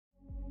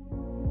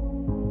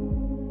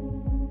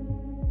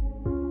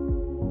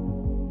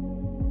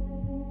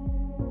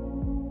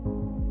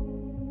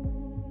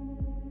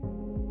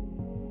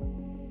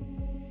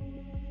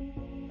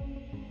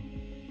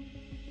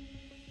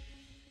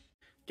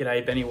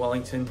G'day, Benny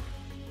Wallington,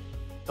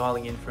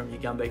 dialing in from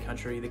Yugambeh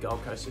country, the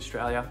Gold Coast,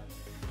 Australia.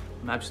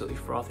 I'm absolutely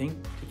frothing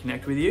to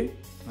connect with you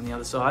on the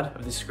other side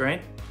of this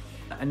screen.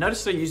 And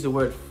notice I use the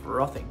word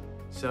frothing.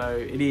 So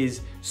it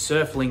is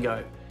surf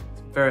lingo.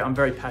 I'm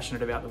very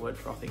passionate about the word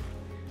frothing.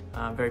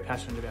 I'm very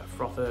passionate about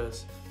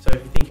frothers. So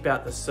if you think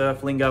about the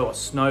surf lingo, or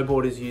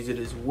snowboarders use it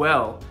as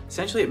well,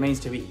 essentially it means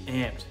to be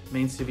amped. It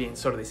means to be in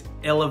sort of this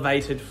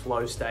elevated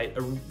flow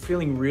state,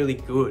 feeling really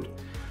good.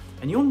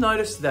 And you'll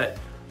notice that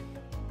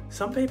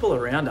some people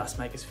around us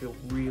make us feel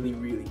really,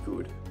 really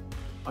good.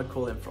 I'd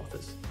call them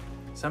frothers.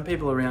 Some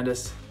people around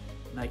us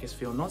make us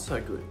feel not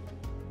so good.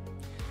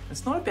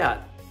 It's not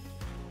about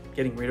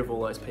getting rid of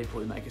all those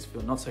people who make us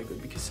feel not so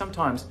good, because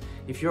sometimes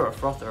if you're a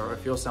frother, or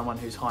if you're someone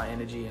who's high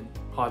energy and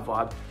high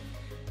vibe,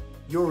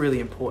 you're really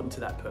important to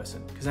that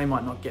person because they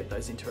might not get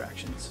those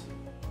interactions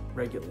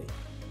regularly.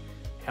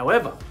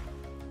 However,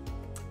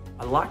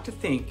 I like to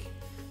think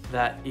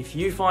that if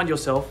you find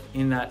yourself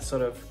in that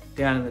sort of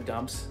down in the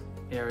dumps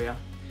area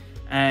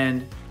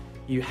and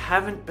you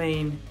haven't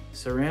been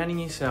surrounding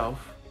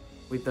yourself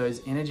with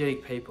those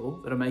energetic people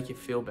that'll make you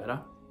feel better,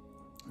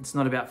 it's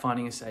not about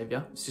finding a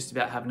savior, it's just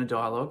about having a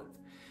dialogue,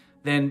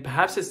 then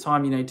perhaps it's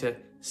time you need to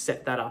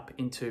set that up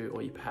into,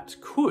 or you perhaps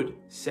could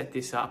set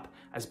this up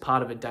as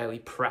part of a daily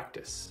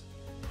practice.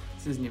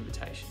 This is an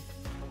invitation.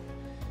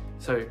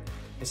 So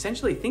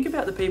essentially think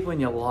about the people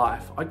in your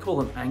life, I'd call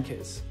them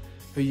anchors,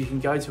 who you can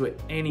go to at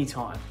any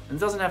time. And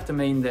it doesn't have to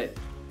mean that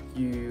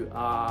you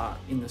are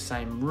in the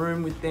same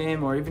room with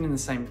them or even in the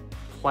same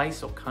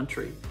place or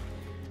country.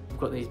 We've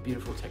got these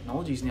beautiful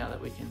technologies now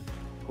that we can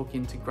hook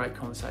into great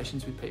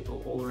conversations with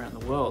people all around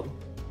the world.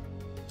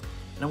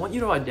 And I want you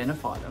to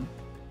identify them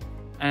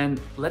and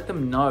let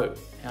them know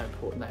how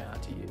important they are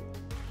to you.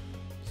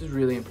 This is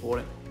really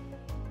important.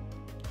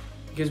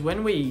 Because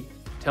when we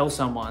tell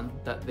someone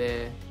that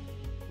they're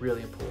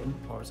really important,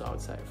 or as I would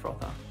say, a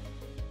frother,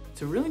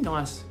 it's a really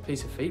nice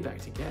piece of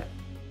feedback to get.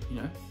 You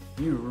know,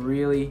 you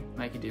really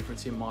make a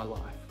difference in my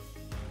life.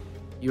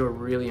 You're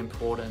really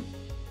important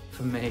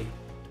for me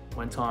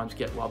when times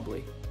get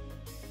wobbly.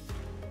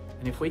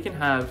 And if we can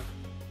have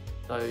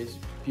those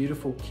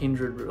beautiful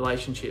kindred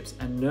relationships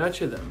and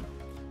nurture them,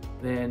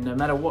 then no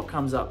matter what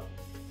comes up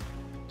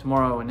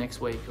tomorrow or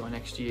next week or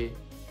next year,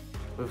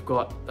 we've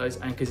got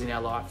those anchors in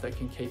our life that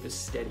can keep us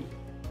steady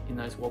in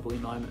those wobbly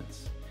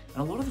moments.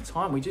 And a lot of the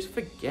time we just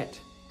forget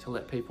to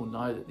let people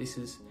know that this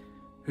is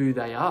who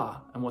they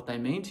are and what they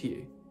mean to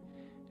you.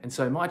 And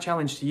so my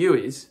challenge to you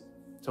is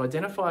to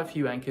identify a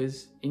few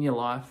anchors in your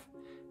life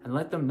and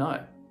let them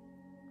know.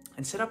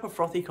 And set up a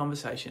frothy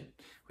conversation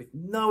with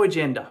no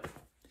agenda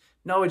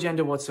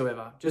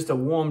whatsoever. Just a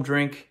warm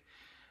drink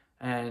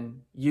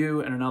and you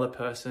and another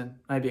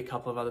person, maybe a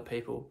couple of other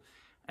people,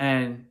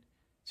 and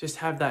just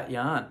have that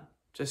yarn.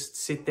 Just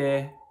sit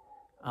there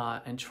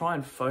and try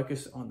and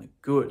focus on the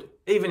good.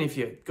 Even if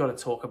you've got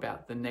to talk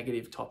about the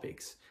negative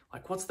topics,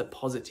 like what's the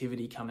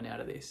positivity coming out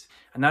of this?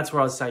 And that's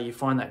where I'd say you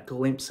find that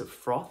glimpse of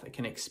froth that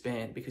can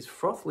expand, because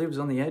froth lives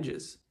on the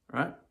edges,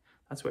 right?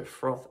 That's where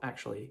froth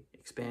actually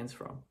expands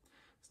from.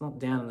 It's not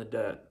down in the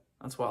dirt.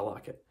 That's why I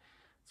like it.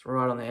 It's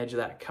right on the edge of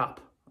that cup,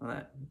 and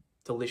that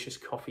delicious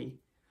coffee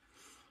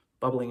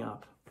bubbling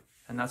up.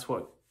 And that's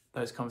what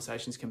those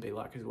conversations can be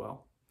like as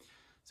well.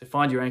 So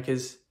find your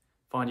anchors,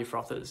 find your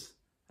frothers,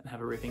 and have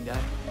a ripping day.